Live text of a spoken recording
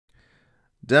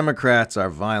Democrats are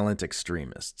violent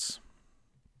extremists.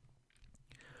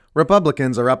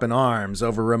 Republicans are up in arms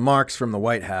over remarks from the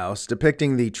White House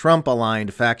depicting the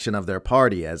Trump-aligned faction of their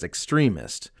party as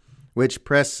extremist, which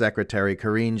Press Secretary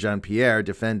Jean-Pierre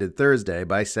defended Thursday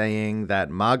by saying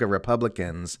that MAGA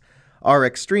Republicans are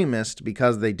extremist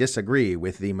because they disagree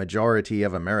with the majority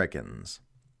of Americans.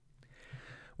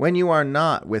 When you are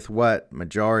not with what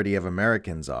majority of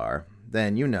Americans are,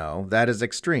 then you know that is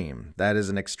extreme. That is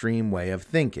an extreme way of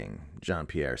thinking,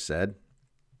 Jean-Pierre said.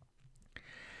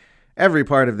 Every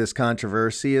part of this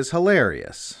controversy is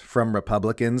hilarious, from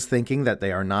Republicans thinking that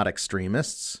they are not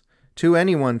extremists, to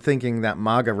anyone thinking that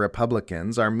MAGA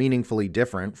Republicans are meaningfully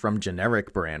different from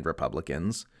generic brand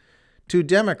Republicans, to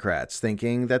Democrats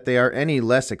thinking that they are any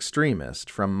less extremist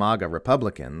from MAGA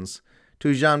Republicans,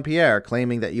 to Jean-Pierre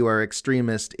claiming that you are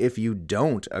extremist if you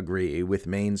don't agree with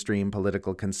mainstream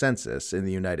political consensus in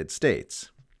the United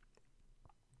States.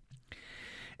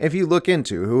 If you look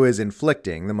into who is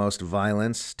inflicting the most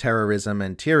violence, terrorism,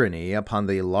 and tyranny upon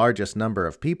the largest number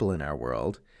of people in our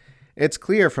world, it's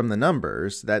clear from the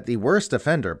numbers that the worst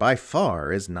offender by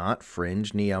far is not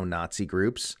fringe neo-Nazi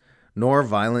groups, nor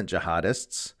violent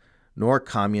jihadists, nor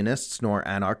communists, nor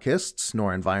anarchists,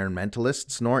 nor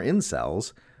environmentalists, nor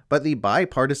incels, but the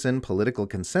bipartisan political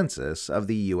consensus of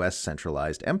the U.S.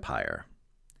 centralized empire.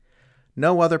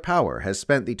 No other power has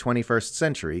spent the 21st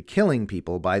century killing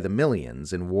people by the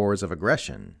millions in wars of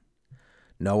aggression.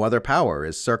 No other power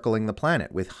is circling the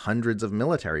planet with hundreds of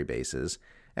military bases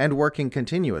and working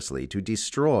continuously to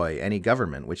destroy any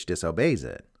government which disobeys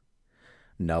it.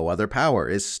 No other power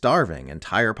is starving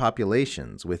entire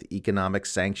populations with economic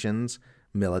sanctions,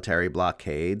 military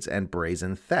blockades, and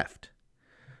brazen theft.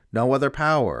 No other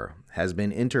power has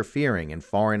been interfering in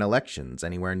foreign elections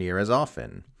anywhere near as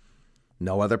often.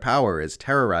 No other power is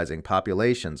terrorizing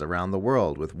populations around the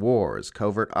world with wars,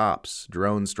 covert ops,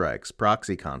 drone strikes,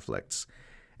 proxy conflicts,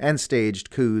 and staged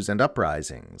coups and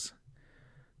uprisings.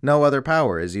 No other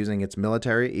power is using its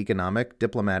military, economic,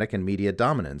 diplomatic, and media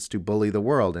dominance to bully the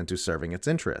world into serving its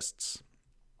interests.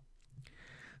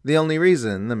 The only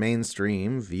reason the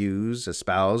mainstream views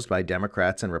espoused by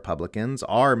Democrats and Republicans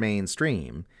are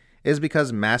mainstream is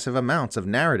because massive amounts of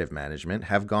narrative management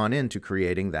have gone into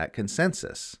creating that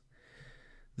consensus.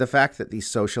 The fact that the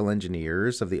social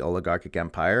engineers of the oligarchic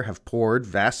empire have poured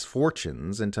vast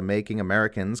fortunes into making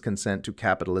Americans consent to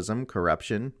capitalism,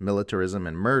 corruption, militarism,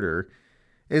 and murder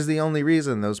is the only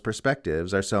reason those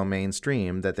perspectives are so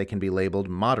mainstream that they can be labeled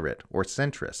moderate or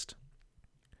centrist.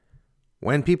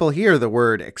 When people hear the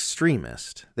word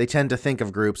extremist, they tend to think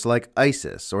of groups like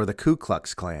ISIS or the Ku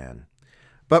Klux Klan.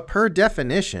 But per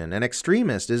definition, an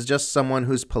extremist is just someone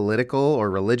whose political or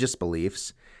religious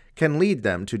beliefs can lead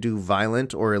them to do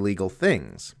violent or illegal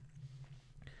things.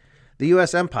 The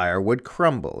U.S. empire would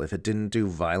crumble if it didn't do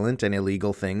violent and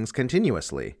illegal things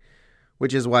continuously,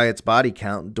 which is why its body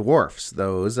count dwarfs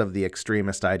those of the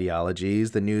extremist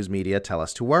ideologies the news media tell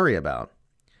us to worry about.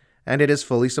 And it is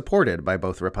fully supported by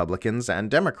both Republicans and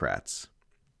Democrats.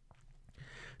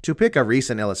 To pick a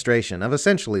recent illustration of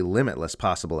essentially limitless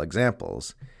possible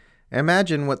examples,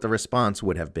 imagine what the response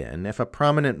would have been if a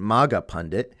prominent MAGA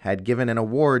pundit had given an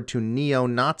award to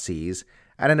neo-Nazis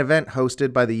at an event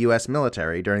hosted by the U.S.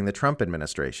 military during the Trump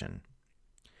administration.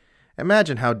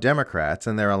 Imagine how Democrats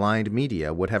and their aligned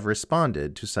media would have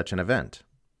responded to such an event.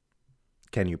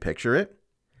 Can you picture it?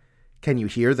 Can you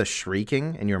hear the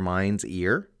shrieking in your mind's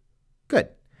ear? Good.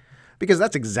 Because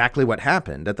that's exactly what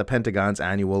happened at the Pentagon's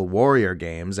annual Warrior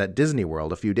Games at Disney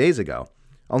World a few days ago,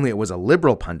 only it was a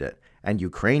liberal pundit and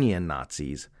Ukrainian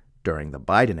Nazis during the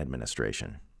Biden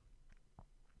administration.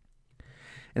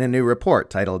 In a new report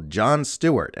titled "Jon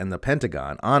Stewart and the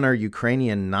Pentagon Honor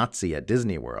Ukrainian Nazi at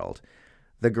Disney World,"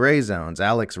 The Gray Zone's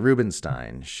Alex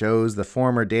Rubinstein shows the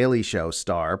former Daily Show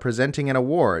star presenting an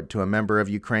award to a member of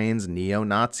Ukraine's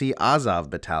neo-Nazi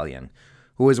Azov battalion,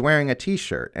 who was wearing a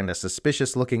t-shirt and a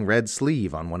suspicious-looking red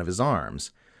sleeve on one of his arms,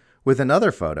 with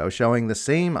another photo showing the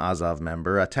same Azov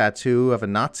member a tattoo of a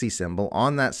Nazi symbol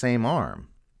on that same arm.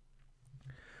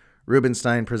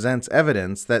 Rubinstein presents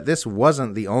evidence that this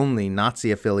wasn't the only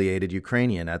Nazi-affiliated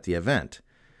Ukrainian at the event,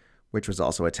 which was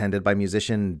also attended by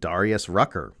musician Darius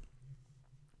Rucker.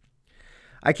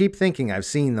 I keep thinking I've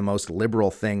seen the most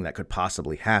liberal thing that could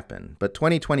possibly happen, but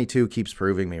 2022 keeps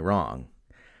proving me wrong.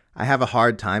 I have a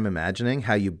hard time imagining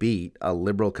how you beat a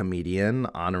liberal comedian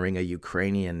honoring a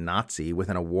Ukrainian Nazi with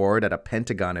an award at a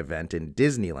Pentagon event in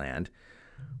Disneyland,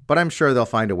 but I'm sure they'll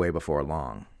find a way before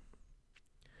long.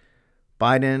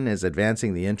 Biden is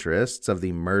advancing the interests of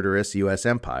the murderous U.S.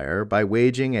 empire by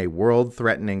waging a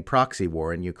world-threatening proxy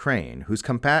war in Ukraine, whose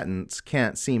combatants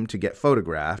can't seem to get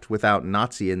photographed without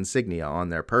Nazi insignia on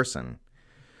their person.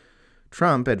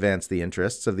 Trump advanced the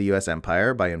interests of the U.S.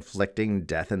 empire by inflicting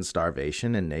death and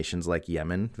starvation in nations like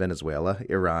Yemen, Venezuela,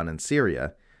 Iran, and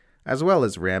Syria, as well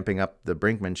as ramping up the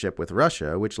brinkmanship with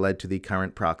Russia, which led to the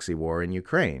current proxy war in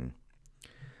Ukraine.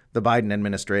 The Biden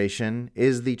administration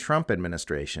is the Trump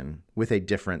administration with a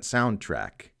different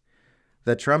soundtrack.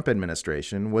 The Trump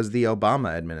administration was the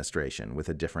Obama administration with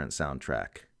a different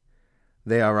soundtrack.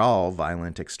 They are all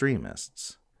violent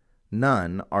extremists.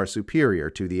 None are superior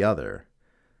to the other.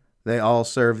 They all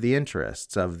serve the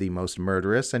interests of the most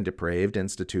murderous and depraved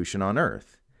institution on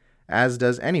earth, as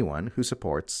does anyone who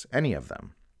supports any of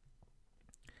them.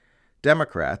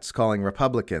 Democrats calling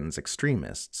Republicans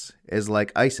extremists is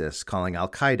like ISIS calling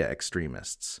Al-Qaeda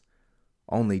extremists.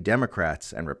 Only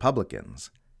Democrats and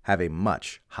Republicans have a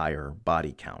much higher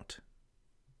body count.